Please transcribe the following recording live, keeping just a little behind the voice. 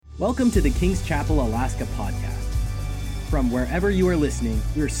Welcome to the Kings Chapel, Alaska podcast. From wherever you are listening,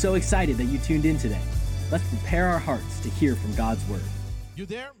 we are so excited that you tuned in today. Let's prepare our hearts to hear from God's word. You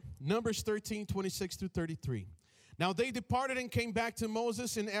there? Numbers 13, 26 through 33. Now they departed and came back to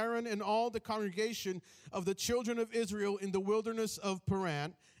Moses and Aaron and all the congregation of the children of Israel in the wilderness of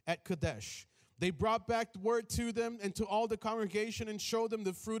Paran at Kadesh. They brought back word to them and to all the congregation and showed them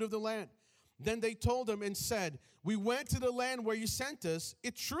the fruit of the land. Then they told them and said, "We went to the land where you sent us.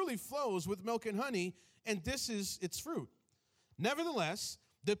 It truly flows with milk and honey, and this is its fruit. Nevertheless,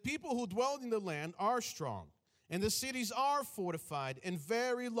 the people who dwell in the land are strong, and the cities are fortified and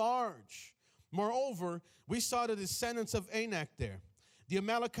very large. Moreover, we saw the descendants of Anak there. The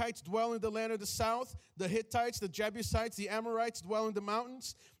Amalekites dwell in the land of the south. The Hittites, the Jebusites, the Amorites dwell in the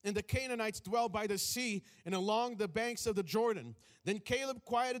mountains. And the Canaanites dwell by the sea and along the banks of the Jordan." Then Caleb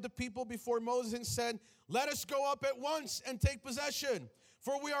quieted the people before Moses and said, "Let us go up at once and take possession,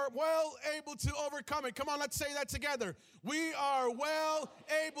 for we are well able to overcome it." Come on, let's say that together. We are well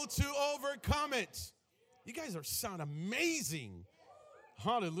able to overcome it. You guys sound amazing.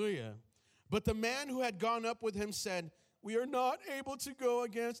 Hallelujah. But the man who had gone up with him said, "We are not able to go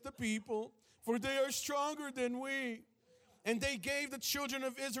against the people, for they are stronger than we." And they gave the children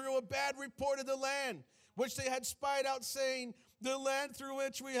of Israel a bad report of the land, which they had spied out, saying, "The land through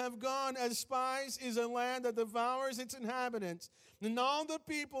which we have gone as spies is a land that devours its inhabitants. And all the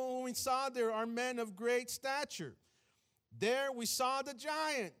people whom we saw there are men of great stature. There we saw the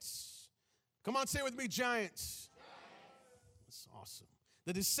giants." Come on, say with me, giants. That's awesome.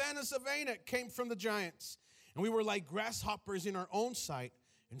 "The descendants of Anak came from the giants, and we were like grasshoppers in our own sight,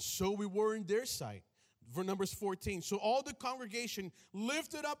 and so we were in their sight." For Numbers 14. "So all the congregation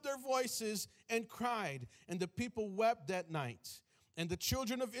lifted up their voices and cried, and the people wept that night. And the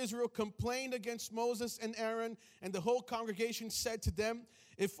children of Israel complained against Moses and Aaron, and the whole congregation said to them,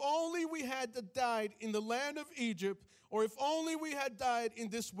 'If only we had died in the land of Egypt, or if only we had died in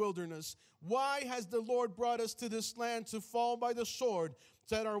this wilderness. Why has the Lord brought us to this land to fall by the sword,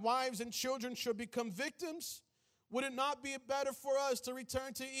 so that our wives and children should become victims? Would it not be better for us to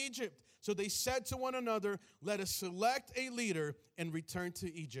return to Egypt?' So they said to one another, 'Let us select a leader and return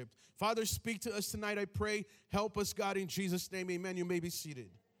to Egypt.'" Father, speak to us tonight, I pray. Help us, God, in Jesus' name, amen. You may be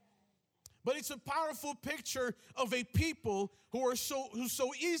seated. But it's a powerful picture of a people who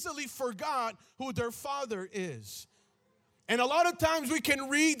so easily forgot who their father is. And a lot of times we can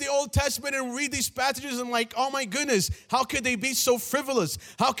read the Old Testament and read these passages and like, oh my goodness, how could they be so frivolous?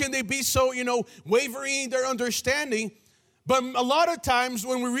 How can they be so, wavering in their understanding? But a lot of times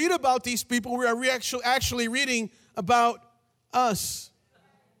when we read about these people, we are actually reading about us.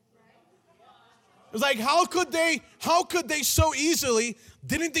 It's like, how could they so easily,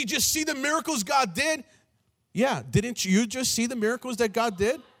 didn't they just see the miracles God did? Yeah, didn't you just see the miracles that God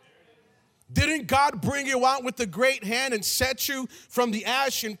did? Didn't God bring you out with the great hand and set you from the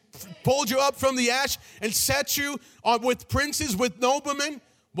ash and pulled you up from the ash and set you with princes, with noblemen?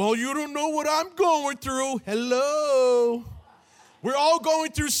 Well, you don't know what I'm going through. Hello. We're all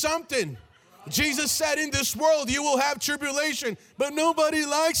going through something. Jesus said, "In this world you will have tribulation, but nobody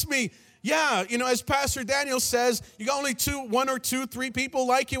likes me." Yeah, as Pastor Daniel says, you got only one or two, three people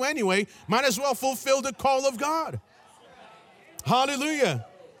like you anyway. Might as well fulfill the call of God. Hallelujah.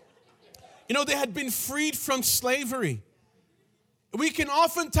 They had been freed from slavery. We can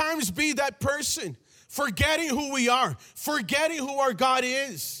oftentimes be that person, forgetting who we are, forgetting who our God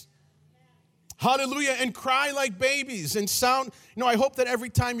is. Hallelujah. And cry like babies and sound, I hope that every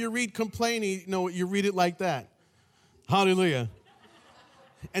time you read complaining, you read it like that. Hallelujah.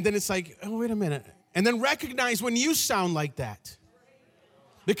 And then it's like, oh, wait a minute. And then recognize when you sound like that.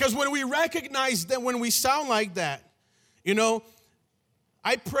 Because when we recognize that when we sound like that,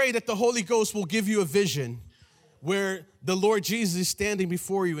 I pray that the Holy Ghost will give you a vision where the Lord Jesus is standing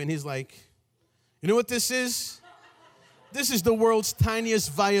before you and he's like, "You know what this is? This is the world's tiniest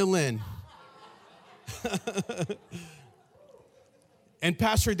violin." And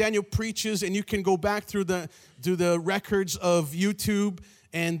Pastor Daniel preaches, and you can go back through the records of YouTube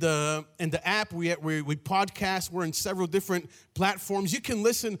and the app. We podcast. We're in several different platforms. You can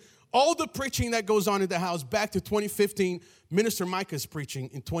listen all the preaching that goes on in the house back to 2015. Minister Micah's preaching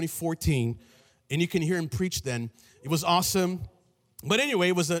in 2014, and you can hear him preach then. It was awesome. But anyway,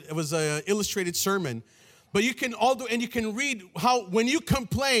 it was a illustrated sermon. But you can read how when you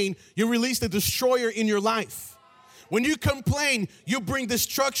complain, you release the destroyer in your life. When you complain, you bring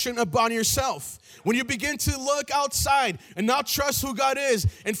destruction upon yourself. When you begin to look outside and not trust who God is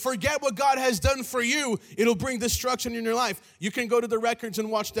and forget what God has done for you, it'll bring destruction in your life. You can go to the records and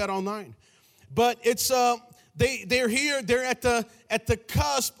watch that online. But it's they're here. They're at the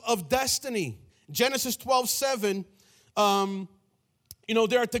cusp of destiny. Genesis 12:7.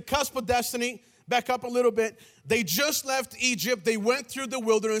 They're at the cusp of destiny. Back up a little bit. They just left Egypt. They went through the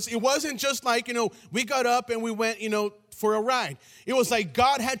wilderness. It wasn't just like, we got up and we went, for a ride. It was like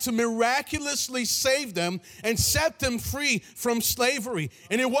God had to miraculously save them and set them free from slavery.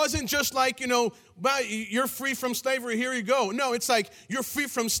 And it wasn't just like, you're free from slavery, here you go. No, it's like, you're free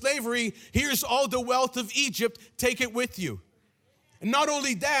from slavery. Here's all the wealth of Egypt. Take it with you. And not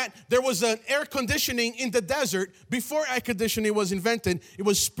only that, there was an air conditioning in the desert. Before air conditioning was invented, it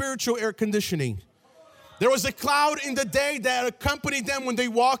was spiritual air conditioning. There was a cloud in the day that accompanied them when they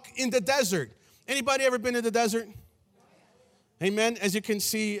walk in the desert. Anybody ever been in the desert? Amen. As you can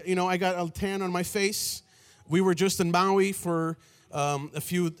see, I got a tan on my face. We were just in Maui for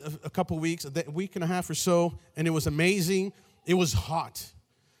a couple weeks, a week and a half or so, and it was amazing. It was hot.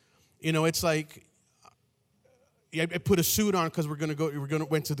 It's like, I put a suit on because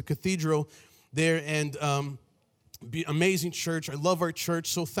went to the cathedral there, and amazing church. I love our church,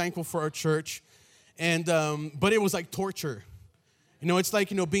 so thankful for our church. And but it was like torture. It's like,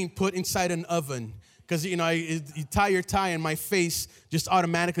 being put inside an oven. Because, you tie your tie and my face just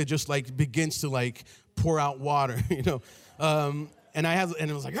automatically just like begins to like pour out water, and it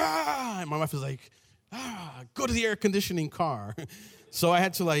was like, and my wife was like, go to the air conditioning car. So I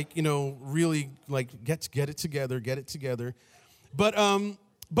had to really get it together.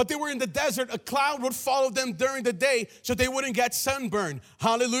 But they were in the desert. A cloud would follow them during the day so they wouldn't get sunburned.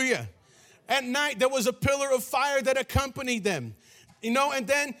 Hallelujah. At night, there was a pillar of fire that accompanied them. And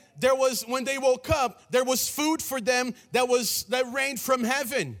then there was, when they woke up, there was food for them that rained from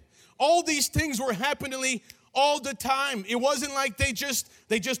heaven. All these things were happening all the time. It wasn't like they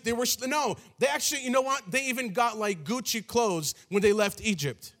actually, they even got like Gucci clothes when they left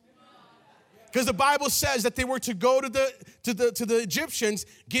Egypt. Because the Bible says that they were to go to the Egyptians,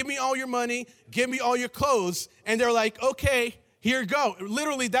 give me all your money, give me all your clothes, and they're like, okay, here you go.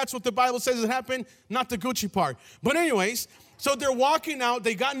 Literally, that's what the Bible says it happened, not the Gucci part. But anyways, so they're walking out,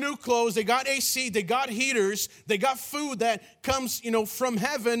 they got new clothes, they got AC, they got heaters, they got food that comes, from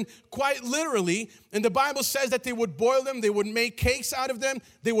heaven, quite literally. And the Bible says that they would boil them, they would make cakes out of them,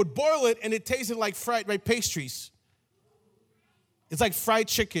 they would boil it, and it tasted like fried pastries. It's like fried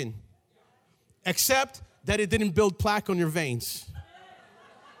chicken, except that it didn't build plaque on your veins.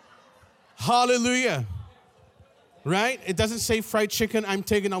 Hallelujah. Right? It doesn't say fried chicken. I'm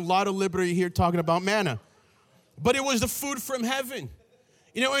taking a lot of liberty here talking about manna. But it was the food from heaven.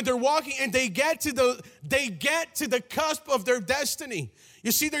 And they're walking and they get to the cusp of their destiny.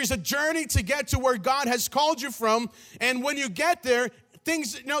 You see, there's a journey to get to where God has called you from. And when you get there,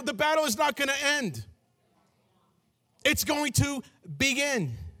 the battle is not going to end. It's going to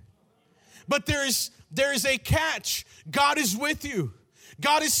begin. But there is a catch. God is with you.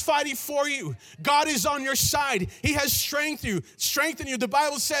 God is fighting for you. God is on your side. He has strengthened you. The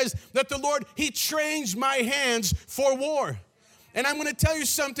Bible says that the Lord, He trains my hands for war. And I'm going to tell you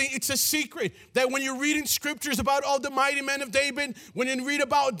something. It's a secret that when you're reading scriptures about all the mighty men of David, when you read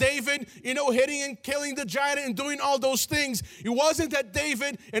about David, hitting and killing the giant and doing all those things, it wasn't that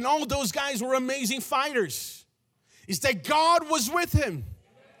David and all those guys were amazing fighters. It's that God was with him.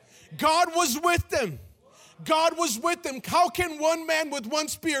 God was with them. God was with them. How can one man with one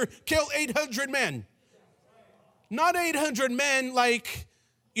spear kill 800 men? Not 800 men like,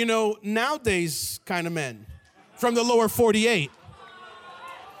 nowadays kind of men from the lower 48.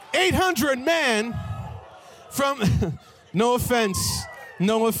 800 men from, no offense.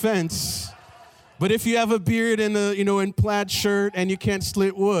 But if you have a beard and in plaid shirt and you can't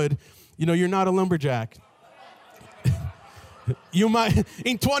split wood, you're not a lumberjack. You might,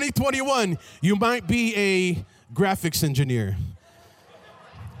 in 2021, you might be a graphics engineer.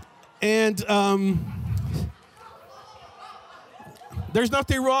 And there's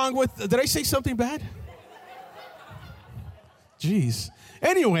nothing wrong with, did I say something bad? Jeez.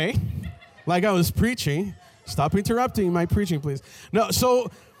 Anyway, like I was preaching, stop interrupting my preaching, please. No, so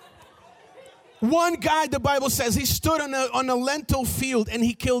one guy, the Bible says, he stood on a lentil field and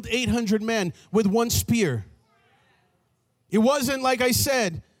he killed 800 men with one spear. It wasn't, like I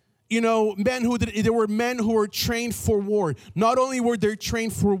said, there were men who were trained for war. Not only were they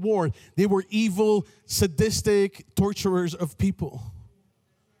trained for war, they were evil, sadistic torturers of people.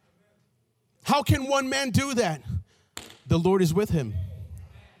 How can one man do that? The Lord is with him.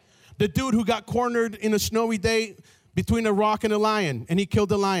 The dude who got cornered in a snowy day between a rock and a lion, and he killed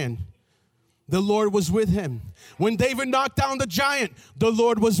the lion. The Lord was with him. When David knocked down the giant, the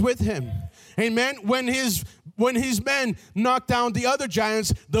Lord was with him. Amen. When his men knocked down the other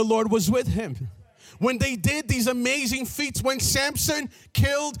giants, the Lord was with him. when they did these amazing feats, when Samson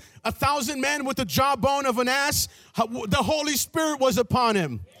killed 1,000 men with the jawbone of an ass, the Holy Spirit was upon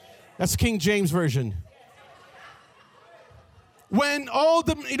him. That's King James Version. When all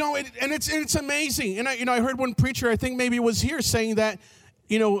the, it's amazing. And I heard one preacher, I think maybe was here, saying that,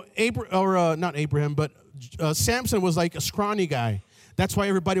 not Abraham, but Samson was like a scrawny guy. That's why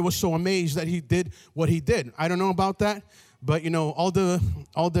everybody was so amazed that he did what he did. I don't know about that, but all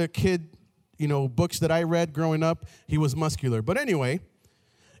the kid, books that I read growing up, he was muscular. But anyway,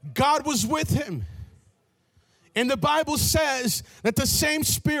 God was with him. And the Bible says that the same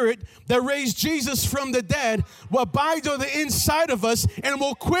Spirit that raised Jesus from the dead will abide on the inside of us and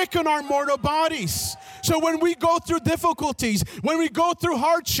will quicken our mortal bodies. So when we go through difficulties, when we go through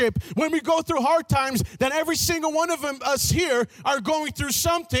hardship, when we go through hard times, that every single one of us here are going through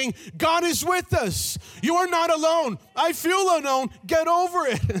something, God is with us. You are not alone. I feel alone. Get over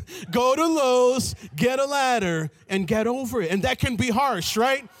it. Go to Lowe's, get a ladder, and get over it. And that can be harsh,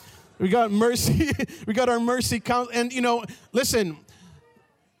 right? We got mercy. We got our mercy count. And, listen,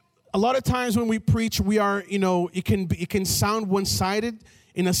 a lot of times when we preach, we are, it can sound one-sided.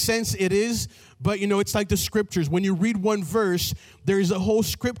 In a sense, it is. But, it's like the scriptures. When you read one verse, there's a whole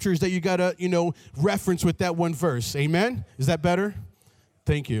scriptures that you got to, reference with that one verse. Amen? Is that better?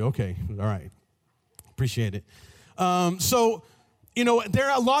 Thank you. Okay. All right. Appreciate it. There are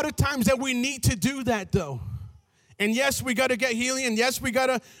a lot of times that we need to do that, though. And yes, we got to get healing. And yes, we got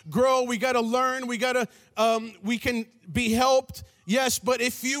to grow. We got to learn. We can be helped. Yes, but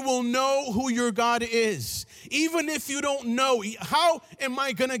if you will know who your God is, even if you don't know, how am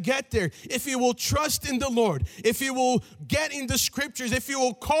I going to get there? If you will trust in the Lord, if you will get in the scriptures, if you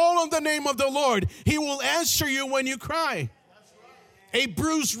will call on the name of the Lord, he will answer you when you cry. A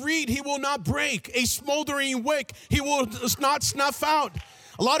bruised reed he will not break. A smoldering wick he will not snuff out.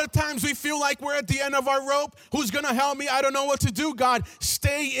 A lot of times we feel like we're at the end of our rope. Who's going to help me? I don't know what to do, God.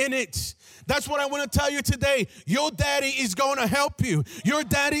 Stay in it. That's what I want to tell you today. Your daddy is going to help you. Your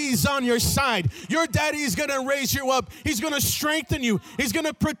daddy is on your side. Your daddy is going to raise you up. He's going to strengthen you. He's going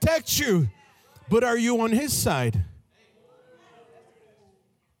to protect you. But are you on his side?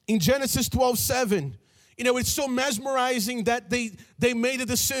 In Genesis 12:7, it's so mesmerizing that they made a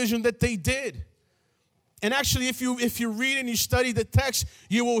decision that they did. And actually, if you read and you study the text,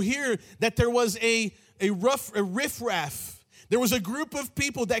 you will hear that there was a riffraff. There was a group of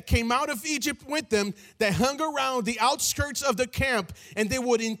people that came out of Egypt with them that hung around the outskirts of the camp, and they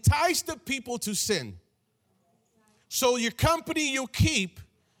would entice the people to sin. So your company you keep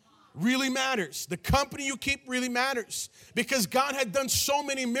really matters. The company you keep really matters, because God had done so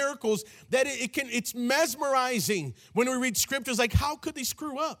many miracles that it's mesmerizing when we read scriptures like, how could they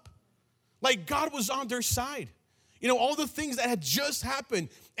screw up? Like God was on their side. All the things that had just happened.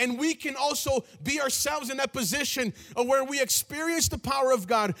 And we can also be ourselves in that position of where we experience the power of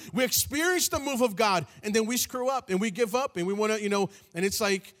God. We experience the move of God. And then we screw up and we give up. And we want to, and it's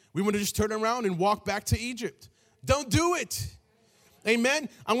like we want to just turn around and walk back to Egypt. Don't do it. Amen.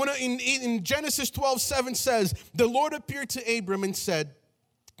 I want to, in Genesis 12:7 says, the Lord appeared to Abram and said,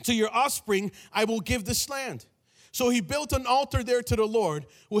 to your offspring, I will give this land. So he built an altar there to the Lord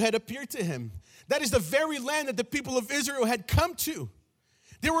who had appeared to him. That is the very land that the people of Israel had come to.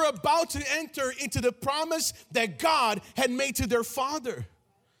 They were about to enter into the promise that God had made to their father.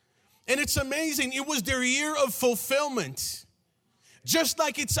 And it's amazing. It was their year of fulfillment. Just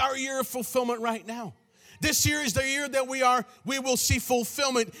like it's our year of fulfillment right now. This year is the year that we will see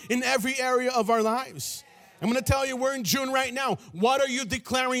fulfillment in every area of our lives. I'm going to tell you, we're in June right now. What are you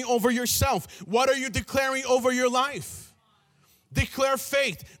declaring over yourself? What are you declaring over your life? Declare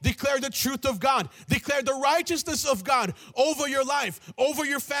faith. Declare the truth of God. Declare the righteousness of God over your life, over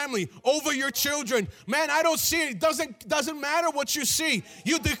your family, over your children. Man, I don't see it. It doesn't matter what you see.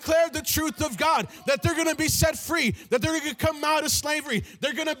 You declare the truth of God, that they're going to be set free, that they're going to come out of slavery.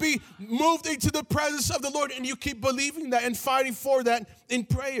 They're going to be moved into the presence of the Lord, and you keep believing that and fighting for that in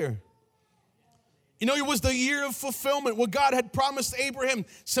prayer. It was the year of fulfillment. What God had promised Abraham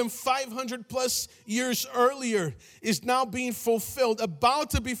some 500 plus years earlier is now being fulfilled, about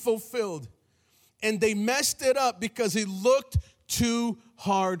to be fulfilled. And they messed it up because it looked too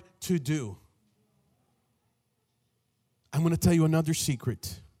hard to do. I'm going to tell you another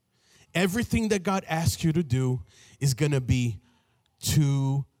secret. Everything that God asks you to do is going to be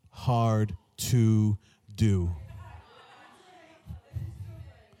too hard to do.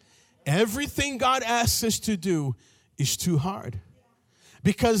 Everything God asks us to do is too hard,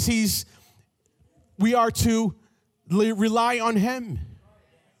 because we are to rely on Him.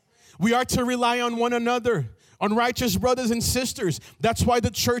 We are to rely on one another. unrighteous brothers and sisters. That's why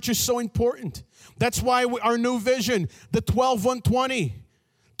the church is so important. That's why our new vision, the 12-1-20,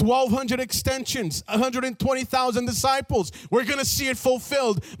 1,200 extensions, 120,000 disciples. We're going to see it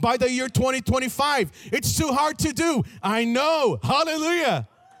fulfilled by the year 2025. It's too hard to do. I know. Hallelujah.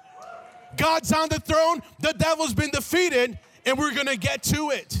 God's on the throne. The devil's been defeated, and we're going to get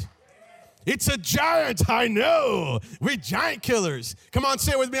to it. It's a giant. I know. We're giant killers. Come on,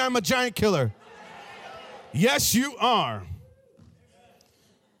 say it with me. I'm a giant killer. Yes, you are.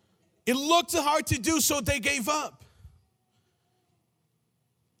 It looked hard to do, so they gave up.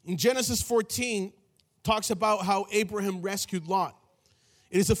 In Genesis 14, talks about how Abraham rescued Lot.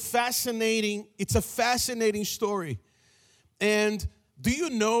 It's a fascinating story. And do you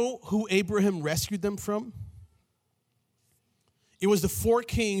know who Abraham rescued them from? It was the 4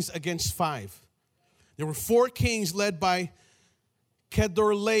 kings against 5. There were 4 kings led by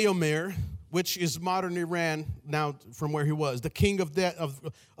Chedorlaomer, which is modern Iran now from where he was. The king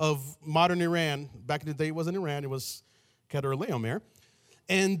of modern Iran, back in the day it wasn't Iran, it was Chedorlaomer.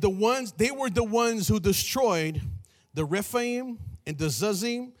 And they were the ones who destroyed the Rephaim and the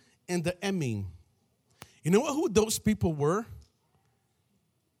Zuzim and the Emim. You know who those people were?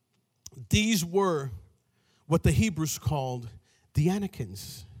 These were what the Hebrews called the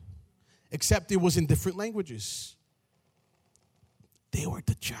Anakims, except it was in different languages. They were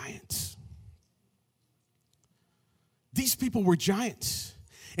the giants. These people were giants.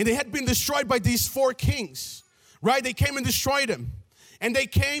 And they had been destroyed by these 4 kings, right? They came and destroyed them. And they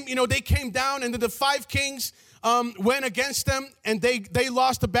came down, and the 5 kings went against them, and they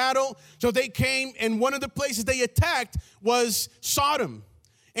lost the battle. So they came, and one of the places they attacked was Sodom.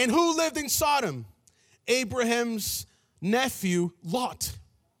 And who lived in Sodom? Abraham's nephew, Lot.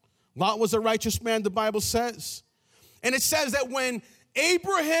 Lot was a righteous man, the Bible says. And it says that when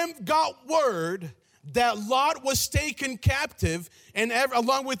Abraham got word that Lot was taken captive, and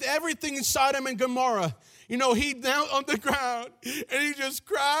along with everything in Sodom and Gomorrah, he knelt on the ground and he just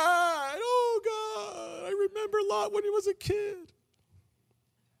cried, "Oh God, I remember Lot when he was a kid."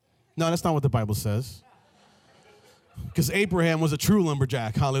 No, that's not what the Bible says. Because Abraham was a true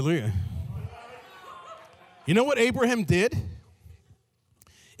lumberjack. Hallelujah. You know what Abraham did?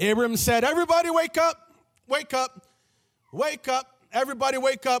 Abraham said, "Everybody wake up, wake up, wake up. Everybody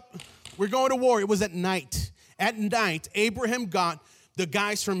wake up. We're going to war." It was at night. At night, Abraham got the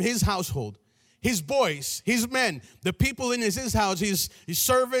guys from his household, his boys, his men, the people in his house, his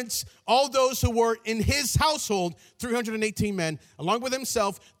servants, all those who were in his household, 318 men, along with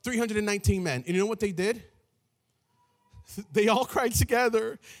himself, 319 men. And you know what they did? They all cried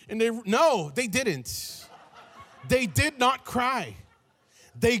together. And they didn't. They did not cry.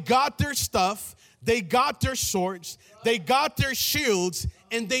 They got their stuff, they got their swords, they got their shields,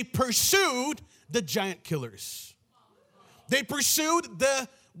 and they pursued the giant killers. They pursued the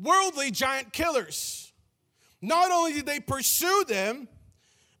worldly giant killers. Not only did they pursue them,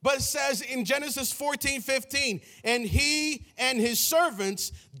 but it says in Genesis 14:15, and he and his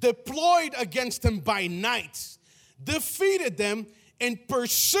servants deployed against them by night, defeated them, and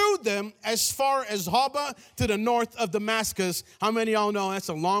pursued them as far as Hobah to the north of Damascus. How many of y'all know that's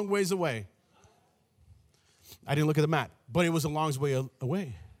a long ways away? I didn't look at the map, but it was a long way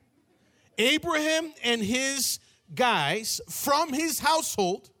away. Abraham and his guys from his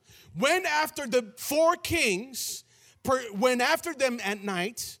household went after the 4 kings, went after them at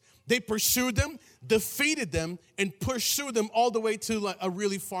night. They pursued them, defeated them, and pursued them all the way to a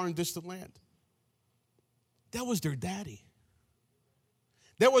really far and distant land. That was their daddy.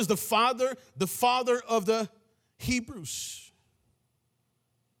 That was the father of the Hebrews.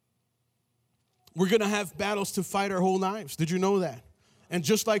 We're going to have battles to fight our whole lives. Did you know that? And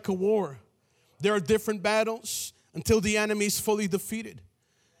just like a war, there are different battles until the enemy is fully defeated.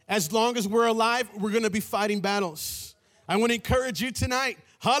 As long as we're alive, we're going to be fighting battles. I want to encourage you tonight.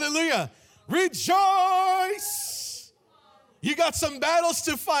 Hallelujah. Rejoice. You got some battles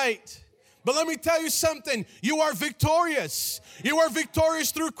to fight. But let me tell you something. You are victorious. You are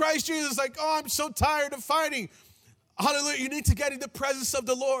victorious through Christ Jesus. Like, oh, I'm so tired of fighting. Hallelujah. You need to get in the presence of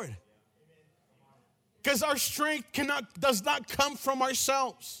the Lord. Because our strength does not come from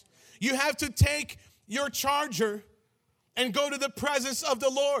ourselves. You have to take your charger and go to the presence of the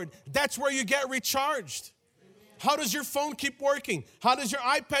Lord. That's where you get recharged. How does your phone keep working? How does your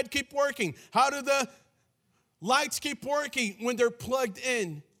iPad keep working? How do the lights keep working when they're plugged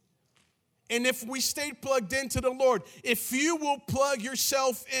in? And if we stay plugged into the Lord, if you will plug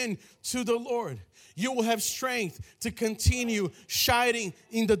yourself in to the Lord, you will have strength to continue shining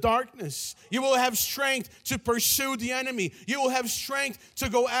in the darkness. You will have strength to pursue the enemy. You will have strength to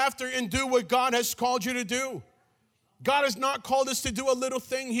go after and do what God has called you to do. God has not called us to do a little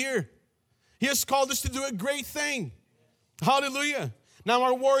thing here. He has called us to do a great thing. Hallelujah. Now,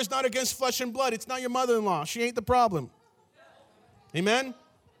 our war is not against flesh and blood. It's not your mother-in-law. She ain't the problem. Amen?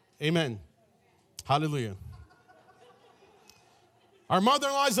 Amen. Hallelujah. Our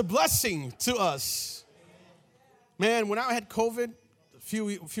mother-in-law is a blessing to us. Man, when I had COVID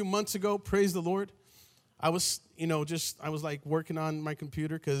a few months ago, praise the Lord, I was, I was like working on my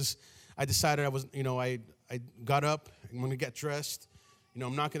computer because I decided I got up, I'm going to get dressed.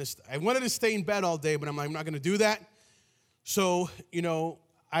 I'm not going to, I wanted to stay in bed all day, but I'm not going to do that. So,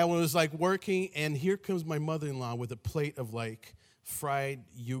 I was like working, and here comes my mother-in-law with a plate of like fried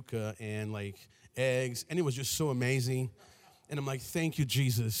yuca and like eggs, and it was just so amazing. And I'm like, thank you,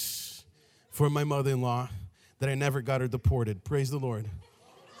 Jesus, for my mother-in-law that I never got her deported. Praise the Lord.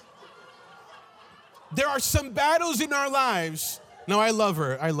 There are some battles in our lives. No, I love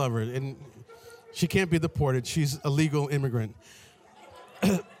her, and she can't be deported. She's a legal immigrant.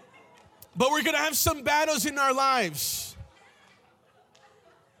 But we're going to have some battles in our lives.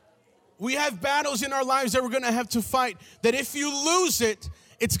 We have battles in our lives that we're going to have to fight, that if you lose it,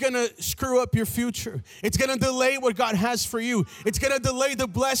 it's going to screw up your future. It's going to delay what God has for you. It's going to delay the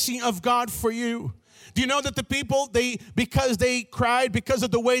blessing of God for you. Do you know that the people, because they cried, because of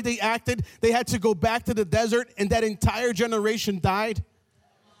the way they acted, they had to go back to the desert, and that entire generation died?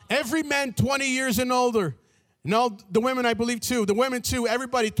 Every man 20 years and older. No, the women, I believe, too. The women, too.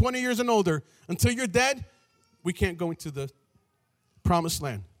 Everybody 20 years and older. Until you're dead, we can't go into the promised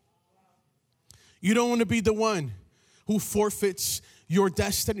land. You don't want to be the one who forfeits your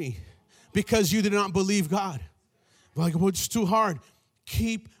destiny because you did not believe God. Like, well, it's too hard.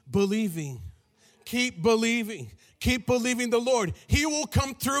 Keep believing. Keep believing. Keep believing the Lord. He will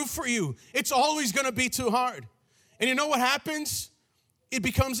come through for you. It's always going to be too hard. And you know what happens? It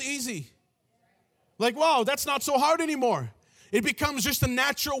becomes easy. Like, wow, that's not so hard anymore. It becomes just a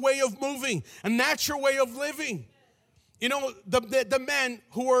natural way of moving, a natural way of living. The men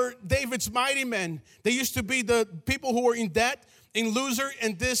who were David's mighty men, they used to be the people who were in debt, in loser,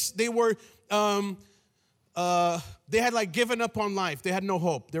 and they were, they had like given up on life. They had no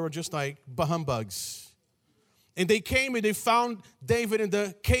hope. They were just like humbugs. And they came and they found David in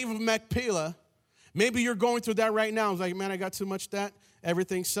the cave of Machpelah. Maybe you're going through that right now. It's like, man, I got too much debt.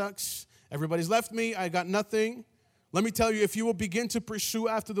 Everything sucks. Everybody's left me. I got nothing. Let me tell you, if you will begin to pursue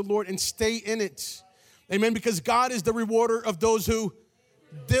after the Lord and stay in it, amen, because God is the rewarder of those who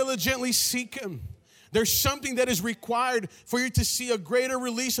diligently seek Him. There's something that is required for you to see a greater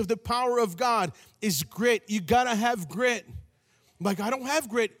release of the power of God is grit. You got to have grit. Like, I don't have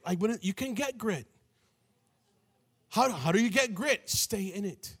grit. You can get grit. How do you get grit? Stay in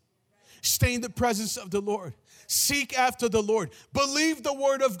it. Stay in the presence of the Lord. Seek after the Lord. Believe the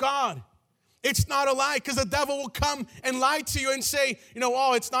word of God. It's not a lie, because the devil will come and lie to you and say,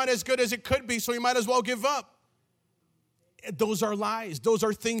 oh, it's not as good as it could be, so you might as well give up. Those are lies. Those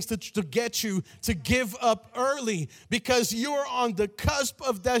are things to get you to give up early, because you're on the cusp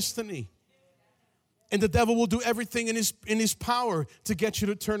of destiny. And the devil will do everything in his power to get you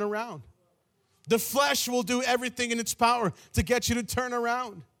to turn around. The flesh will do everything in its power to get you to turn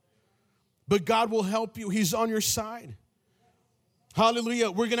around. But God will help you. He's on your side. Hallelujah.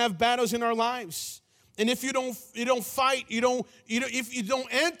 We're going to have battles in our lives. And if you don't fight, if you don't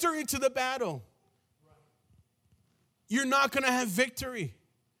enter into the battle, you're not going to have victory.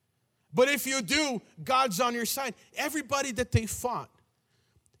 But if you do, God's on your side. Everybody that they fought,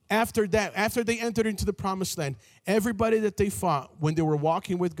 after they entered into the promised land, everybody that they fought, when they were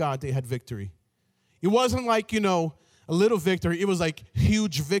walking with God, they had victory. It wasn't like, a little victory. It was like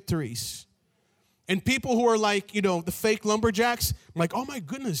huge victories. And people who are like, the fake lumberjacks, I'm like, oh my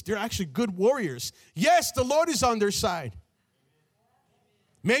goodness, they're actually good warriors. Yes, the Lord is on their side.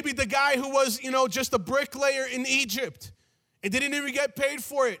 Maybe the guy who was, just a bricklayer in Egypt and didn't even get paid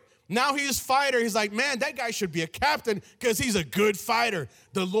for it. Now he's a fighter. He's like, man, that guy should be a captain because he's a good fighter.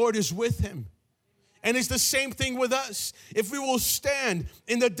 The Lord is with him. And it's the same thing with us. If we will stand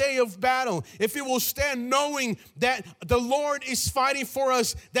in the day of battle, if we will stand knowing that the Lord is fighting for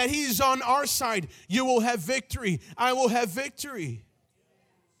us, that He's on our side, you will have victory. I will have victory.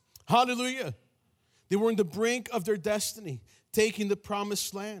 Hallelujah. They were on the brink of their destiny, taking the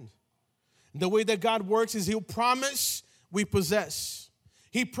promised land. The way that God works is He'll promise, we possess.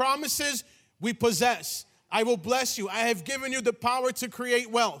 He promises, we possess. I will bless you. I have given you the power to create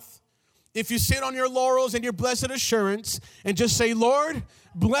wealth. If you sit on your laurels and your blessed assurance and just say, Lord,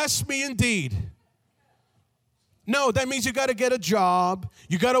 bless me indeed. No, that means you got to get a job.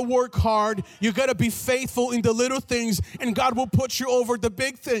 You got to work hard. You got to be faithful in the little things, and God will put you over the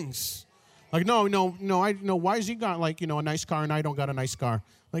big things. Like, no, I know. Why has he got, like, a nice car and I don't got a nice car?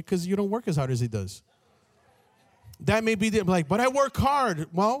 Like, because you don't work as hard as he does. That may be like, but I work hard.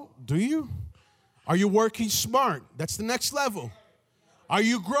 Well, do you? Are you working smart? That's the next level. Are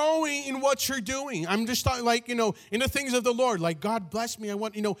you growing in what you're doing? I'm just talking, like, in the things of the Lord. Like, God bless me. I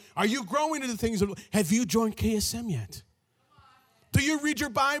want, are you growing in the things of the Lord? Have you joined KSM yet? Do you read your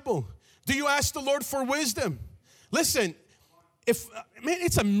Bible? Do you ask the Lord for wisdom? Listen,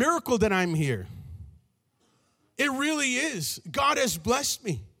 it's a miracle that I'm here. It really is. God has blessed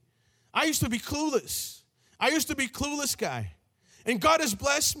me. I used to be clueless. I used to be clueless guy. And God has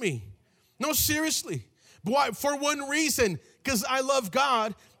blessed me. No, seriously. Why? For one reason, because I love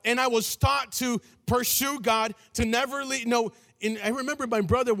God and I was taught to pursue God, to never leave. I remember my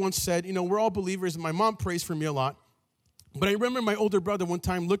brother once said, we're all believers, and my mom prays for me a lot. But I remember my older brother one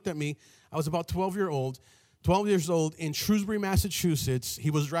time looked at me. I was about 12 years old in Shrewsbury, Massachusetts. He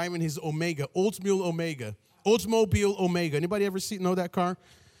was driving his Oldsmobile Omega. Anybody ever know that car?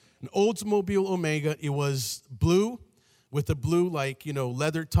 An Oldsmobile Omega. It was blue with a blue,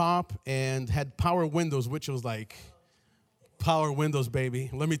 leather top and had power windows, which was like, power windows,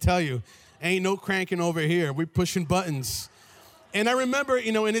 baby. Let me tell you, ain't no cranking over here. We're pushing buttons. And I remember,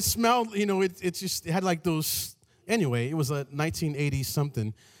 and it smelled, it had like those, anyway, it was a 1980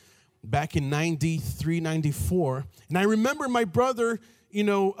 something. Back in 93, 94. And I remember my brother,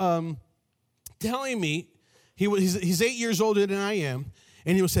 telling me, he's 8 years older than I am,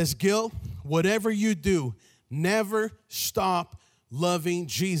 and he says, Gil, whatever you do, never stop loving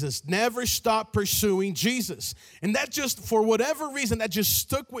Jesus. Never stop pursuing Jesus. And that just, for whatever reason, that just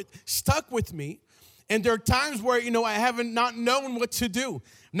stuck with me. And there are times where, I haven't not known what to do,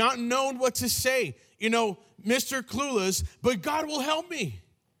 not known what to say, Mr. Clueless, but God will help me.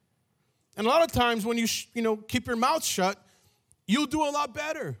 And a lot of times when you keep your mouth shut, you'll do a lot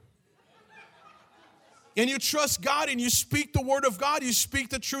better. And you trust God and you speak the word of God. You speak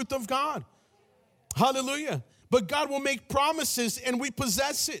the truth of God. Hallelujah. But God will make promises and we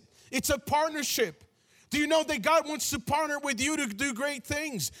possess it. It's a partnership. Do you know that God wants to partner with you to do great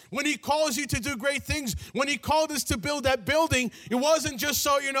things? When he calls you to do great things, when he called us to build that building, it wasn't just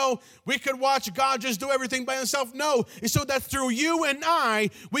so, we could watch God just do everything by himself. No, it's so that through you and I,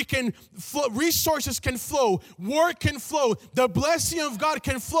 we can, resources can flow, work can flow, the blessing of God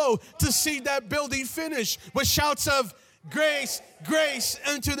can flow to see that building finish with shouts of grace, grace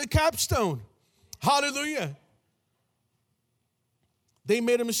unto the capstone. Hallelujah. They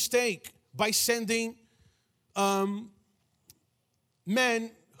made a mistake by sending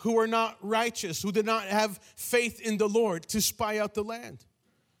men who were not righteous, who did not have faith in the Lord, to spy out the land.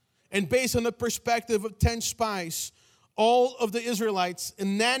 And based on the perspective of 10 spies, all of the Israelites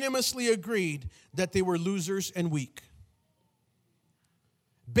unanimously agreed that they were losers and weak.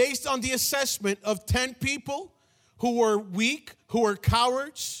 Based on the assessment of 10 people who were weak, who were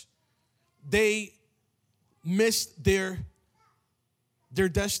cowards, they missed their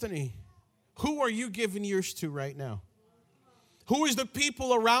destiny. Who are you giving yours to right now? Who is the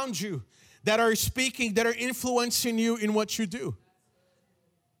people around you that are speaking, that are influencing you in what you do?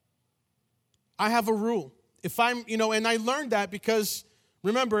 I have a rule. If I'm, and I learned that because,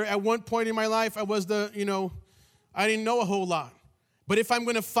 remember, at one point in my life, I was I didn't know a whole lot. But if I'm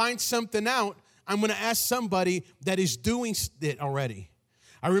going to find something out, I'm going to ask somebody that is doing it already.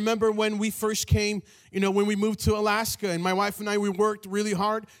 I remember when we first came, when we moved to Alaska, and my wife and I, we worked really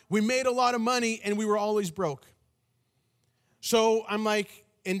hard. We made a lot of money, and we were always broke. So I'm like,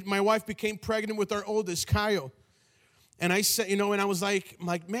 and my wife became pregnant with our oldest, Kyle. And I said, and I was like,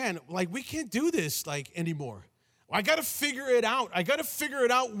 man, we can't do this, anymore. I got to figure it out. I got to figure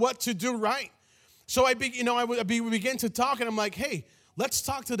it out what to do right. So we began to talk, and I'm like, hey, let's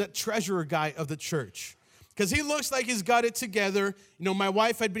talk to that treasurer guy of the church. Because he looks like he's got it together. My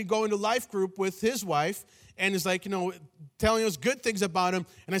wife had been going to life group with his wife and is telling us good things about him.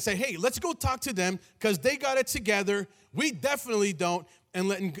 And I say, hey, let's go talk to them because they got it together. We definitely don't. And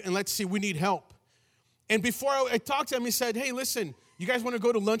let's see, we need help. And before I talked to him, he said, hey, listen, you guys want to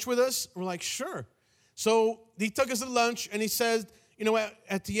go to lunch with us? We're like, sure. So he took us to lunch and he says,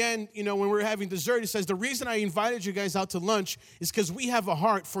 at the end, when we were having dessert, he says, the reason I invited you guys out to lunch is because we have a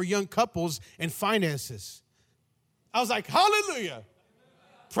heart for young couples and finances. I was like, hallelujah.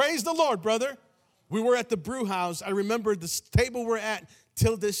 Praise the Lord, brother. We were at the brew house. I remember this table we're at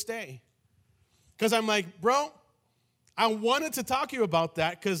till this day. Because I'm like, bro, I wanted to talk to you about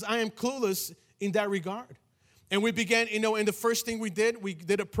that because I am clueless in that regard. And we began, and the first thing we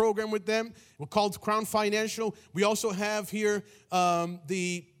did a program with them. We're called Crown Financial. We also have here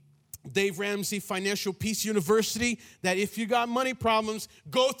the Dave Ramsey Financial Peace University, that if you got money problems,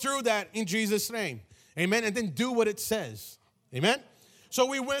 go through that in Jesus' name. Amen. And then do what it says. Amen. So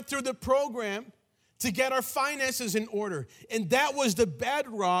we went through the program to get our finances in order. And that was the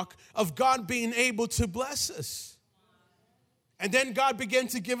bedrock of God being able to bless us. And then God began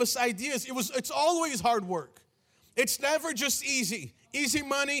to give us ideas. It's always hard work. It's never just easy. Easy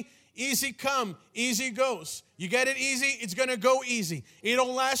money, easy come, easy goes. You get it easy, it's going to go easy. It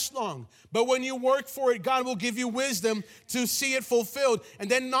don't last long. But when you work for it, God will give you wisdom to see it fulfilled.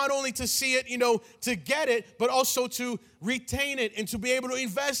 And then not only to see it, to get it, but also to retain it and to be able to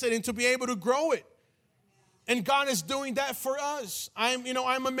invest it and to be able to grow it. And God is doing that for us. I'm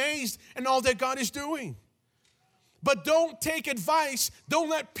amazed in all that God is doing. But don't take advice. Don't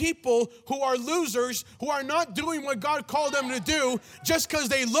let people who are losers, who are not doing what God called them to do, just because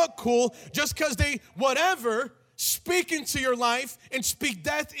they look cool, just because they whatever, speak into your life and speak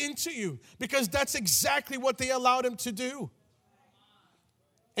death into you. Because that's exactly what they allowed him to do.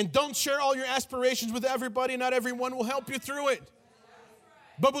 And don't share all your aspirations with everybody. Not everyone will help you through it.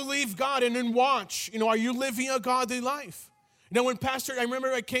 But believe God and then watch. Are you living a godly life? When I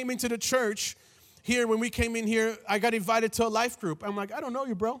remember I came into the church here, when we came in here, I got invited to a life group. I'm like, I don't know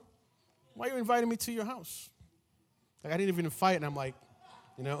you, bro. Why are you inviting me to your house? Like, I didn't even invite, and I'm like,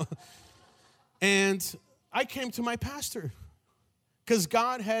 And I came to my pastor because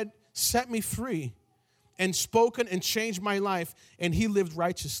God had set me free and spoken and changed my life, and he lived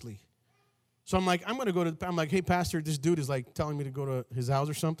righteously. So I'm like, I'm like, hey, pastor, this dude is like telling me to go to his house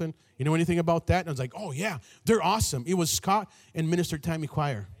or something. You know anything about that? And I was like, oh, yeah, they're awesome. It was Scott and Minister Tammy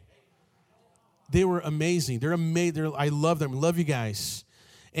Choir. They were amazing. They're amazing. I love them. Love you guys.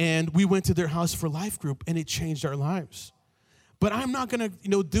 And we went to their house for life group, and it changed our lives. But I'm not going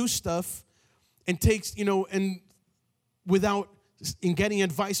to, do stuff and take, and without getting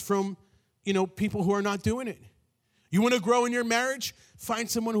advice from, people who are not doing it. You want to grow in your marriage? Find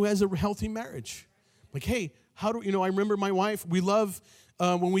someone who has a healthy marriage. Like, hey, how do, I remember my wife, we love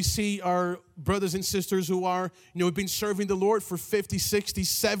when we see our brothers and sisters who are, have been serving the Lord for 50, 60,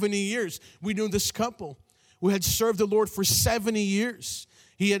 70 years. We knew this couple who had served the Lord for 70 years.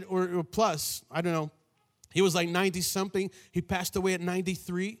 He had, or plus, I don't know. He was like 90-something. He passed away at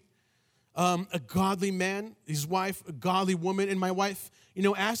 93. A godly man, his wife, a godly woman. And my wife,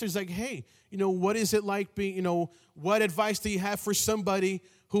 asked her, she's like, hey, what is it like being, what advice do you have for somebody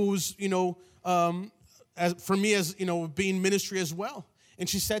who's, for me as, being ministry as well? And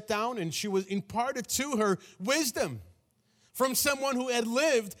she sat down and she was imparted to her wisdom from someone who had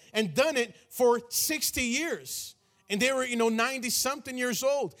lived and done it for 60 years. And they were, 90-something years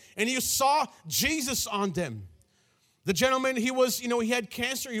old. And you saw Jesus on them. The gentleman, he was, he had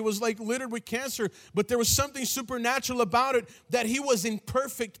cancer. He was like littered with cancer. But there was something supernatural about it that he was in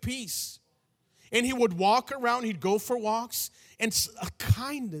perfect peace. And he would walk around. He'd go for walks. And a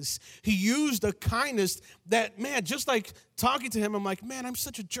kindness. He used a kindness that, man, just like talking to him, I'm like, man, I'm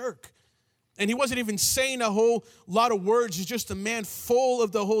such a jerk. And he wasn't even saying a whole lot of words. He's just a man full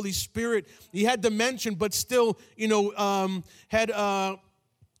of the Holy Spirit. He had dementia, but still, had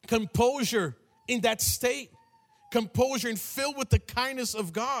composure in that state. Composure and filled with the kindness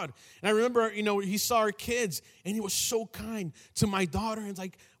of God. And I remember, he saw our kids, and he was so kind to my daughter. And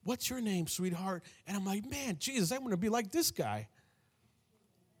like, what's your name, sweetheart? And I'm like, man, Jesus, I want to be like this guy.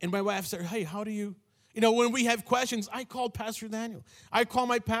 And my wife said, hey, how do you... when we have questions, I call Pastor Daniel. I call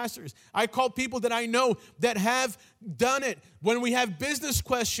my pastors. I call people that I know that have done it. When we have business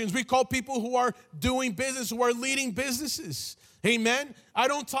questions, we call people who are doing business, who are leading businesses. Amen? I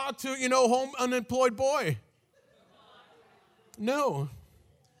don't talk to, home unemployed boy. No.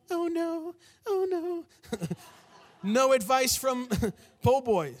 Oh, no. Oh, no. No advice from po'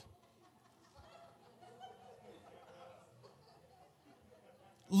 boy.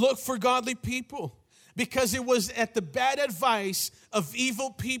 Look for godly people. Because it was at the bad advice of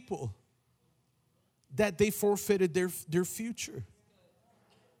evil people that they forfeited their future.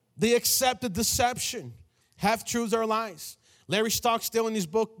 They accepted deception. Half-truths are lies. Larry Stockstill in his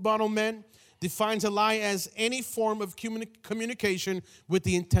book, Bottle Men, defines a lie as any form of communication with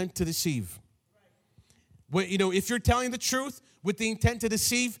the intent to deceive. When, if you're telling the truth with the intent to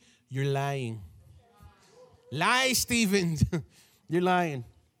deceive, you're lying. Lie, Stephen. You're lying.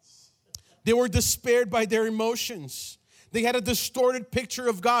 They were despaired by their emotions. They had a distorted picture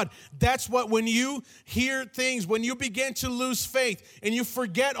of God. That's what, when you hear things, when you begin to lose faith and you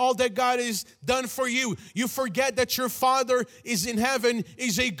forget all that God has done for you, you forget that your Father is in heaven,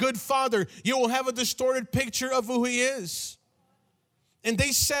 is a good Father, you will have a distorted picture of who He is. And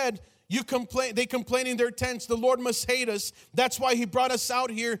they said, They complain in their tents, the Lord must hate us. That's why he brought us out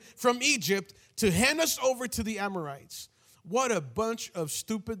here from Egypt to hand us over to the Amorites. What a bunch of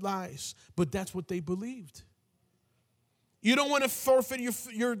stupid lies. But that's what they believed. You don't want to forfeit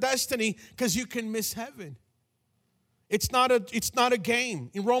your destiny because you can miss heaven. It's not a game.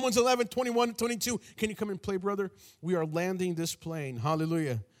 In Romans 11, 21 and 22, can you come and play, brother? We are landing this plane.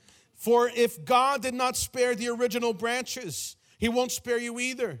 Hallelujah. For if God did not spare the original branches, he won't spare you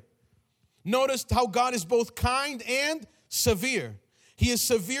either. Notice how God is both kind and severe. He is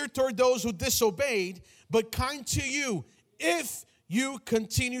severe toward those who disobeyed, but kind to you if you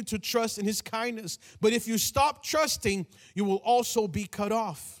continue to trust in his kindness. But if you stop trusting, you will also be cut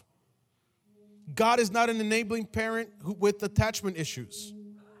off. God is not an enabling parent with attachment issues.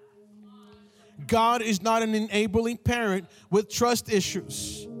 God is not an enabling parent with trust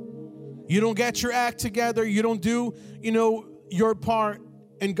issues. You don't get your act together. You don't do, your part.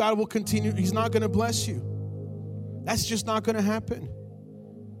 And God will continue. He's not going to bless you. That's just not going to happen.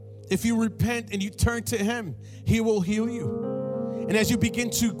 If you repent and you turn to him, he will heal you. And as you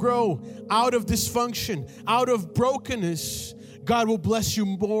begin to grow out of dysfunction, out of brokenness, God will bless you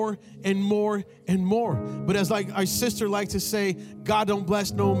more and more and more. But as like our sister likes to say, God don't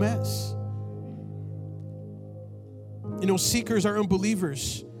bless no mess. Seekers are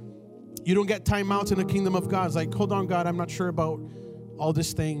unbelievers. You don't get time out in the kingdom of God. It's like, hold on, God, I'm not sure about all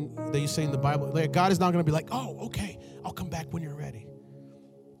this thing that you say in the Bible. Like, God is not going to be like, oh, okay, I'll come back when you're ready.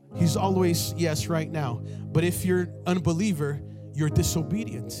 He's always, yes, right now. But if you're unbeliever, you're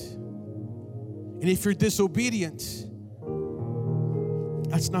disobedient. And if you're disobedient,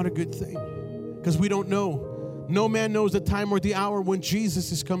 that's not a good thing. Because we don't know. No man knows the time or the hour when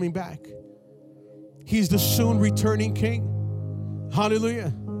Jesus is coming back. He's the soon returning King.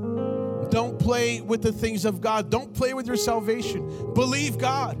 Hallelujah. Don't play with the things of God. Don't play with your salvation. Believe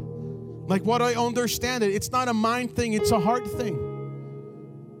God. Like what I understand it, it's not a mind thing, it's a heart thing.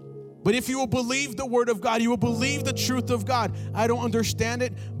 But if you will believe the word of God, you will believe the truth of God. I don't understand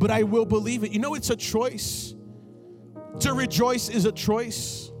it, but I will believe it. It's a choice. To rejoice is a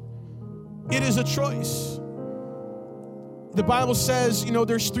choice. It is a choice. The Bible says,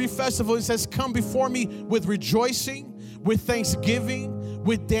 there's 3 festivals. It says, come before me with rejoicing, with thanksgiving,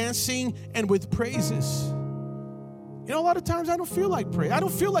 with dancing, and with praises. A lot of times I don't feel like praying. I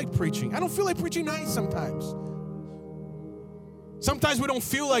don't feel like preaching. I don't feel like preaching nice sometimes. Sometimes we don't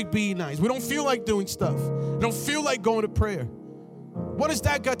feel like being nice. We don't feel like doing stuff. We don't feel like going to prayer. What has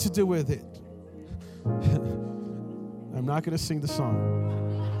that got to do with it? I'm not going to sing the song.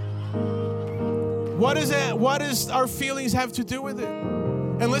 What does our feelings have to do with it?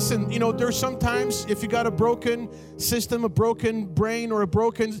 And listen, there's sometimes if you got a broken system, a broken brain, or a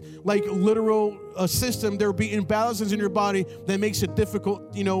broken, literal system, there will be imbalances in your body that makes it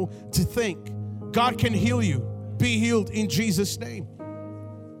difficult, to think. God can heal you. Be healed in Jesus' name.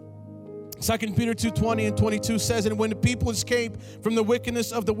 2 Peter 2:20 and 22 says, and when the people escape from the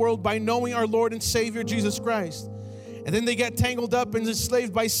wickedness of the world by knowing our Lord and Savior Jesus Christ, and then they get tangled up and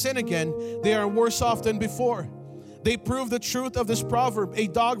enslaved by sin again, they are worse off than before. They prove the truth of this proverb. A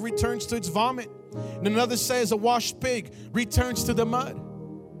dog returns to its vomit. And another says a washed pig returns to the mud.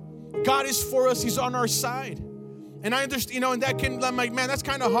 God is for us. He's on our side. And I understand, and that can, I'm like, man, that's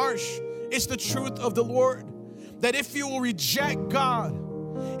kind of harsh. It's the truth of the Lord. That if you will reject God,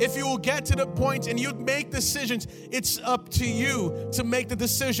 if you will get to the point and you make decisions, it's up to you to make the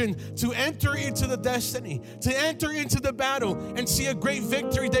decision to enter into the destiny, to enter into the battle and see a great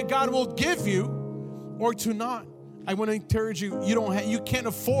victory that God will give you, or to not. I want to encourage you, you can't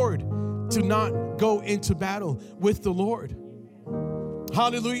afford to not go into battle with the Lord.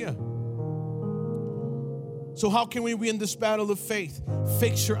 Hallelujah. So how can we win this battle of faith?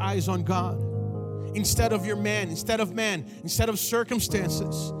 Fix your eyes on God. Instead of man, instead of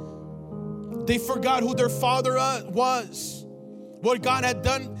circumstances. They forgot who their father was, what God had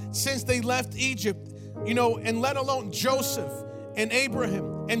done since they left Egypt, and let alone Joseph and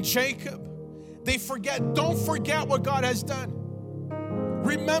Abraham and Jacob. Don't forget what God has done.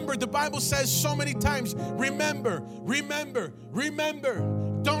 Remember, the Bible says so many times, remember, remember, remember.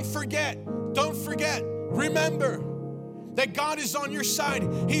 Don't forget, remember. That God is on your side.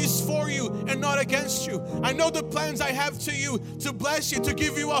 He is for you and not against you. I know the plans I have to you to bless you, to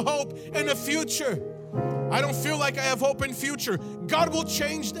give you a hope and a future. I don't feel like I have hope and future. God will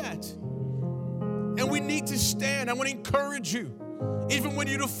change that. And we need to stand. I want to encourage you. Even when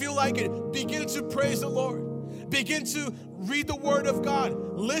you don't feel like it, begin to praise the Lord. Begin to read the Word of God.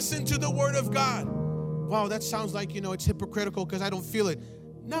 Listen to the Word of God. Wow, that sounds like, it's hypocritical because I don't feel it.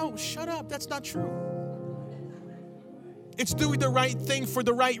 No, shut up. That's not true. It's doing the right thing for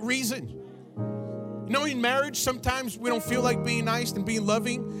the right reason. You know, in marriage, sometimes we don't feel like being nice and being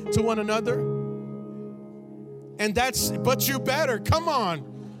loving to one another. And but you better, come on.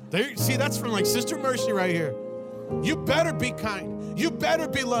 See, that's from like Sister Mercy right here. You better be kind. You better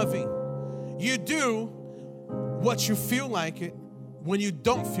be loving. You do what you feel like it when you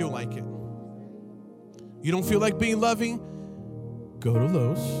don't feel like it. You don't feel like being loving? Go to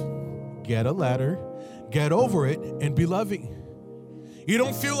Lowe's, get a ladder, get over it, and be loving. You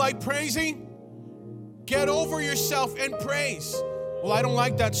don't feel like praising? Get over yourself and praise. Well, I don't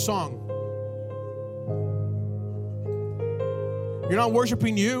like that song. You're not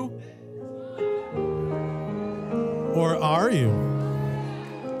worshiping you. Or are you?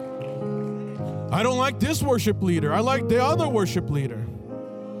 I don't like this worship leader. I like the other worship leader.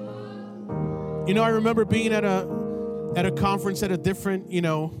 You know, I remember being at a conference at a different,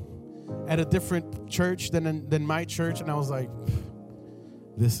 at a different church than my church, and I was like,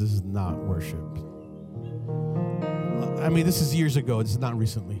 this is not worship. I mean, this is years ago. This is not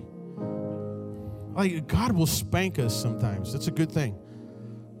recently. Like, God will spank us sometimes. That's a good thing.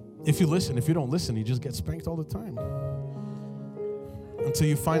 If you listen. If you don't listen, you just get spanked all the time. Until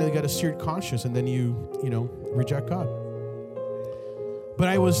you finally get a seared conscience, and then you reject God. But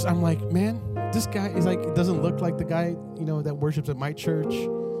I'm like, man, this guy is like, it doesn't look like the guy, that worships at my church.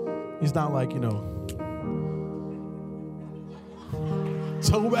 He's not like,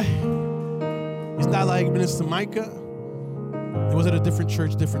 so bad. He's not like Minister Micah. It was at a different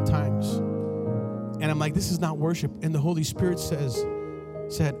church, different times. And I'm like, this is not worship. And the Holy Spirit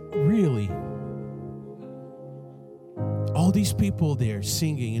said, really? All these people there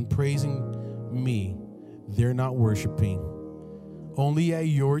singing and praising me, they're not worshiping. Only at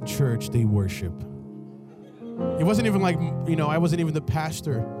your church they worship. It wasn't even like, I wasn't even the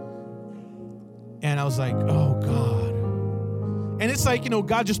pastor. And I was like, oh, God. And it's like,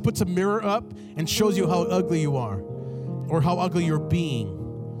 God just puts a mirror up and shows you how ugly you are. Or how ugly you're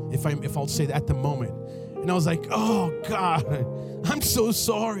being, if I'll say that at the moment. And I was like, oh, God, I'm so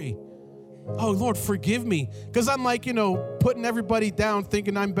sorry. Oh, Lord, forgive me. Because I'm like, putting everybody down,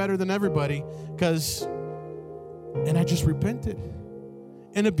 thinking I'm better than everybody. And I just repented.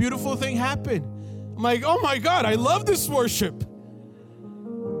 And a beautiful thing happened. I'm like, oh, my God, I love this worship.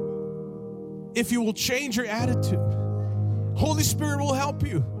 If you will change your attitude, Holy Spirit will help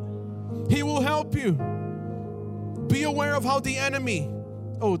you. He will help you. Be aware of how the enemy,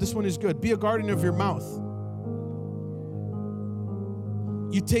 this one is good. Be a guardian of your mouth.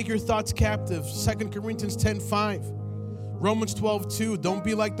 You take your thoughts captive. 2 Corinthians 10:5. Romans 12:2. Don't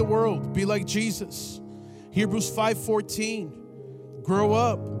be like the world. Be like Jesus. Hebrews 5:14. Grow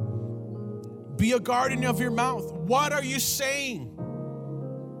up. Be a guardian of your mouth. What are you saying?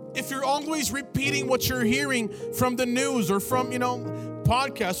 If you're always repeating what you're hearing from the news or from,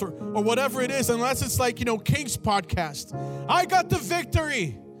 podcast or whatever it is, unless it's like, King's podcast. I got the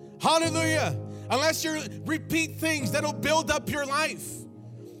victory. Hallelujah. Unless you repeat things that'll build up your life.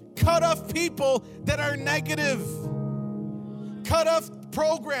 Cut off people that are negative. Cut off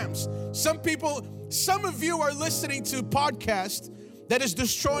programs. Some of you are listening to podcasts that is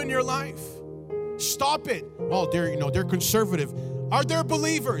destroying your life. Stop it. Well, they're conservative. Are they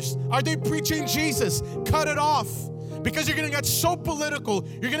believers? Are they preaching Jesus? Cut it off. Because you're going to get so political,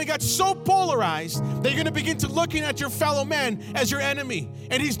 you're going to get so polarized that you're going to begin to looking at your fellow man as your enemy.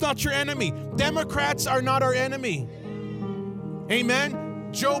 And he's not your enemy. Democrats are not our enemy. Amen?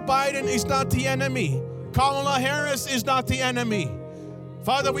 Joe Biden is not the enemy. Kamala Harris is not the enemy.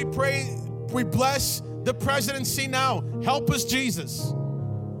 Father, we pray, we bless the presidency now. Help us, Jesus.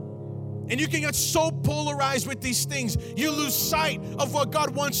 And you can get so polarized with these things, you lose sight of what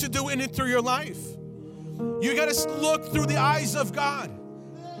God wants to do in and through your life. You got to look through the eyes of God,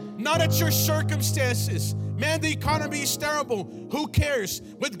 not at your circumstances. Man, the economy is terrible. Who cares?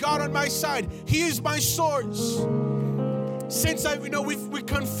 With God on my side, He is my source. Since we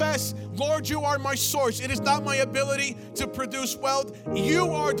confess, Lord, you are my source. It is not my ability to produce wealth.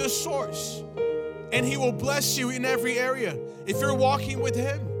 You are the source. And He will bless you in every area. If you're walking with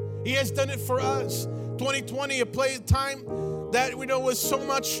Him, He has done it for us. 2020, a time that was so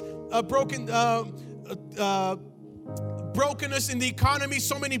much brokenness in the economy,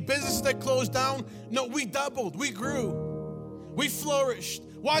 so many businesses that closed down. No, we doubled, we grew, we flourished.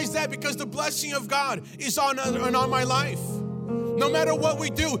 Why is that? Because the blessing of God is on my life. No matter what we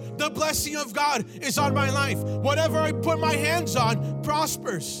do, the blessing of God is on my life. Whatever I put my hands on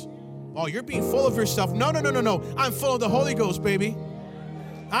prospers. Oh, you're being full of yourself. No. I'm full of the Holy Ghost, baby.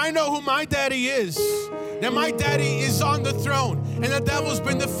 I know who my daddy is. That my daddy is on the throne and the devil's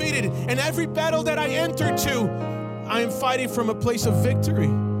been defeated. And every battle that I enter to, I am fighting from a place of victory.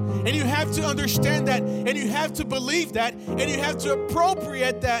 And you have to understand that, and you have to believe that, and you have to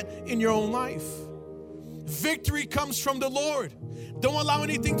appropriate that in your own life. Victory comes from the Lord. Don't allow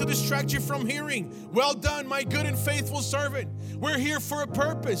anything to distract you from hearing, "Well done, my good and faithful servant." We're here for a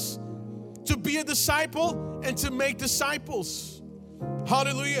purpose, to be a disciple and to make disciples.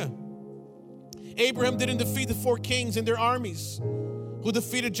 Hallelujah. Abraham didn't defeat the 4 kings and their armies who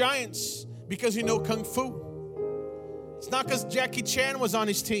defeated giants because he knew Kung Fu. It's not because Jackie Chan was on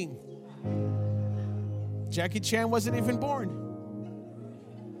his team. Jackie Chan wasn't even born.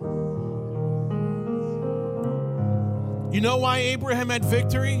 You know why Abraham had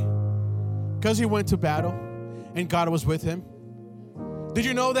victory? Because he went to battle and God was with him. Did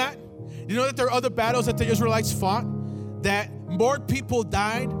you know that? You know that there are other battles that the Israelites fought that more people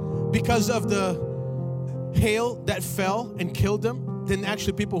died because of the hail that fell and killed them than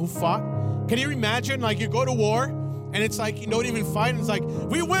actually people who fought? Can you imagine, like, you go to war and it's like you don't even fight and it's like,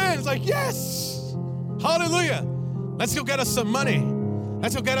 we win. It's like, yes, hallelujah. Let's go get us some money.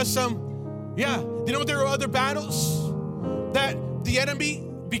 Let's go get us some, yeah. You know there are other battles that the enemy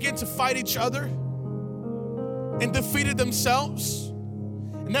began to fight each other and defeated themselves.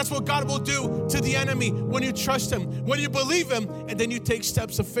 And that's what God will do to the enemy when you trust him, when you believe him, and then you take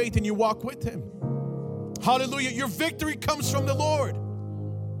steps of faith and you walk with him. Hallelujah. Your victory comes from the Lord.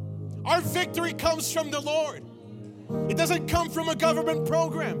 Our victory comes from the Lord. It doesn't come from a government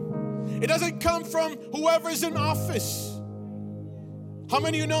program. It doesn't come from whoever is in office. How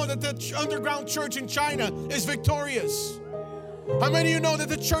many of you know that the underground church in China is victorious? How many of you know that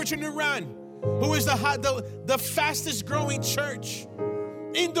the church in Iran, who is the fastest growing church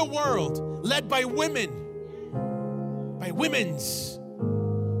in the world, led by women, by women's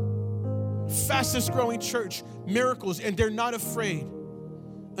fastest growing church, miracles, and they're not afraid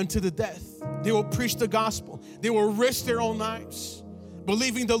unto the death. They will preach the gospel. They will risk their own lives,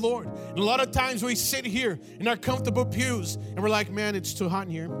 believing the Lord. And a lot of times we sit here in our comfortable pews and we're like, man, it's too hot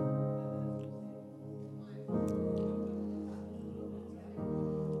in here.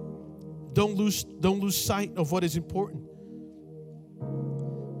 Don't lose sight of what is important.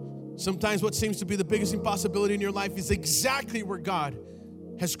 Sometimes what seems to be the biggest impossibility in your life is exactly where God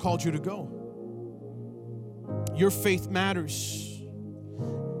has called you to go. Your faith matters.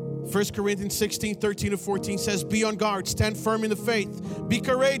 1 Corinthians 16, 13 to 14 says, be on guard, stand firm in the faith, be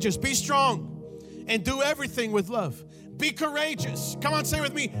courageous, be strong, and do everything with love. Be courageous. Come on, say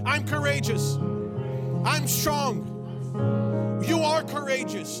with me, I'm courageous. I'm strong. You are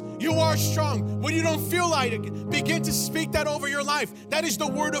courageous. You are strong. When you don't feel like it, begin to speak that over your life. That is the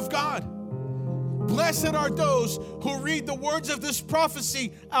word of God. Blessed are those who read the words of this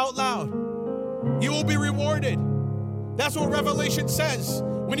prophecy out loud. You will be rewarded. That's what Revelation says.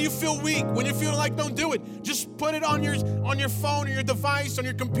 When you feel weak, when you feel like don't do it, just put it on your phone or your device, on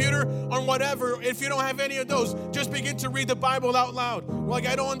your computer, on whatever. If you don't have any of those, just begin to read the Bible out loud. Like,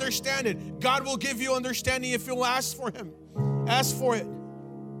 I don't understand it. God will give you understanding if you'll ask for Him. Ask for it.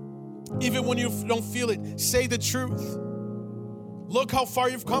 Even when you don't feel it, say the truth. Look how far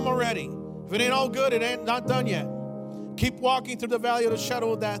you've come already. If it ain't all good, it ain't not done yet. Keep walking through the valley of the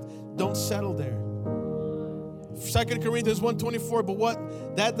shadow of death. Don't settle there. 2 Corinthians 1:24, but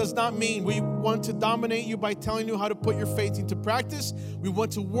what that does not mean we want to dominate you by telling you how to put your faith into practice. We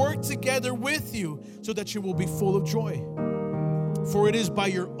want to work together with you so that you will be full of joy. For it is by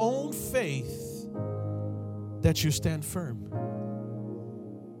your own faith that you stand firm.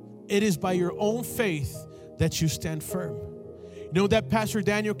 It is by your own faith that you stand firm. You know that Pastor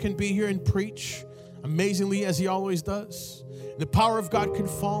Daniel can be here and preach amazingly as he always does. The power of God can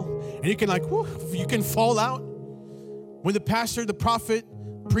fall, and you can you can fall out. When the pastor, the prophet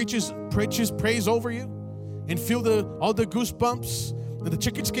preaches, prays over you, and feel all the goosebumps, and the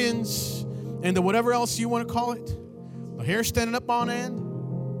chicken skins, and the whatever else you want to call it, the hair standing up on end.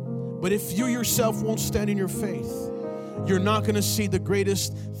 But if you yourself won't stand in your faith, you're not going to see the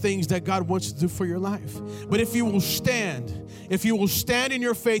greatest things that God wants to do for your life. But if you will stand in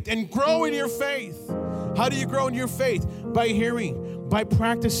your faith and grow in your faith. How do you grow in your faith? By hearing, by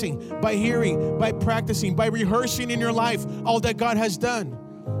practicing, by hearing, by practicing, by rehearsing in your life all that God has done.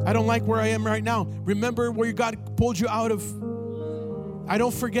 I don't like where I am right now. Remember where God pulled you out of. I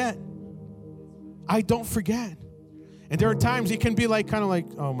don't forget. I don't forget. And there are times it can be kind of like,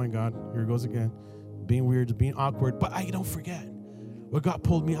 oh my God, here it goes again. Being weird, being awkward, but I don't forget what God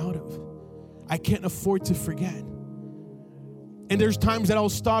pulled me out of. I can't afford to forget. And there's times that I'll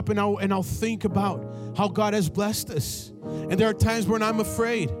stop and I'll think about how God has blessed us. And there are times when I'm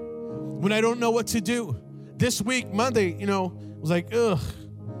afraid, when I don't know what to do. This week, Monday, was like, ugh,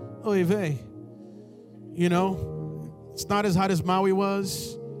 oy vey. It's not as hot as Maui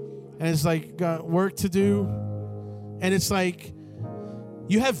was. And it's like got work to do. And it's like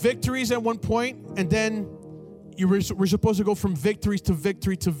you have victories at one point, and then we're supposed to go from victories to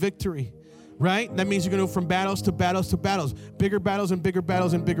victory to victory, right? That means you're going to go from battles to battles to battles, bigger battles and bigger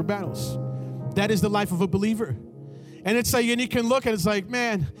battles and bigger battles. That is the life of a believer. And it's like, and you can look and it's like,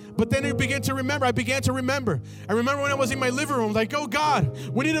 man, but then you begin to remember. I began to remember. I remember when I was in my living room, like, oh God,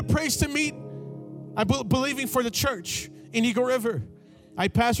 we need a place to meet. I'm believing for the church in Eagle River. I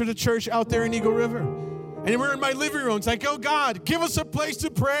pastored a church out there in Eagle River. And we're in my living room. It's like, oh God, give us a place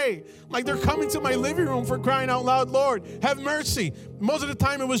to pray. Like they're coming to my living room for crying out loud, Lord, have mercy. Most of the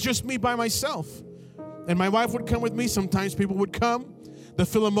time it was just me by myself. And my wife would come with me. Sometimes people would come. The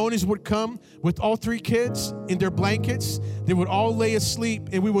Philemones would come with all 3 kids in their blankets. They would all lay asleep,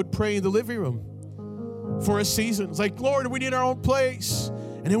 and we would pray in the living room for a season. It's like, Lord, we need our own place.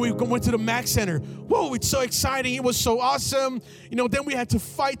 And then we went to the Mac Center. Whoa, it's so exciting. It was so awesome. Then we had to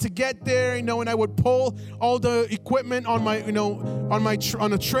fight to get there, and I would pull all the equipment on my,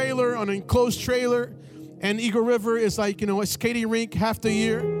 on a trailer, on an enclosed trailer. And Eagle River is like, a skating rink half the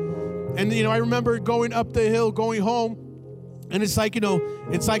year. And, I remember going up the hill, going home. And it's like,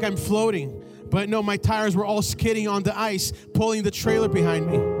 it's like I'm floating. But no, my tires were all skidding on the ice, pulling the trailer behind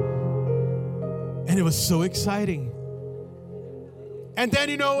me. And it was so exciting. And then,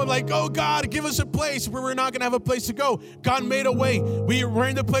 I'm like, oh, God, give us a place where we're not going to have a place to go. God made a way. We're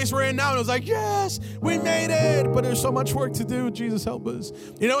in the place we're in now. And I was like, yes, we made it. But there's so much work to do. Jesus, help us.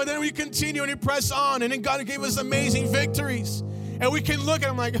 And then we continue and we press on. And then God gave us amazing victories. And we can look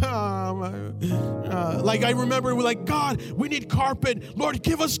and I'm like, like I remember we're like, God, we need carpet. Lord,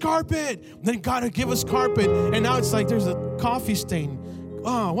 give us carpet. Then God would give us carpet. And now it's like there's a coffee stain.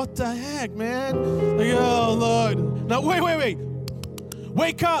 Oh, what the heck, man? Like, oh, Lord. Now, wait.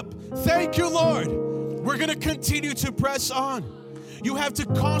 Wake up. Thank you, Lord. We're going to continue to press on. You have to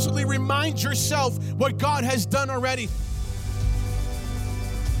constantly remind yourself what God has done already.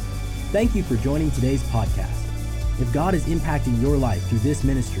 Thank you for joining today's podcast. If God is impacting your life through this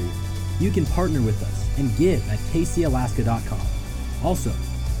ministry, you can partner with us and give at kcalaska.com. Also,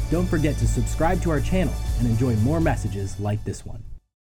 don't forget to subscribe to our channel and enjoy more messages like this one.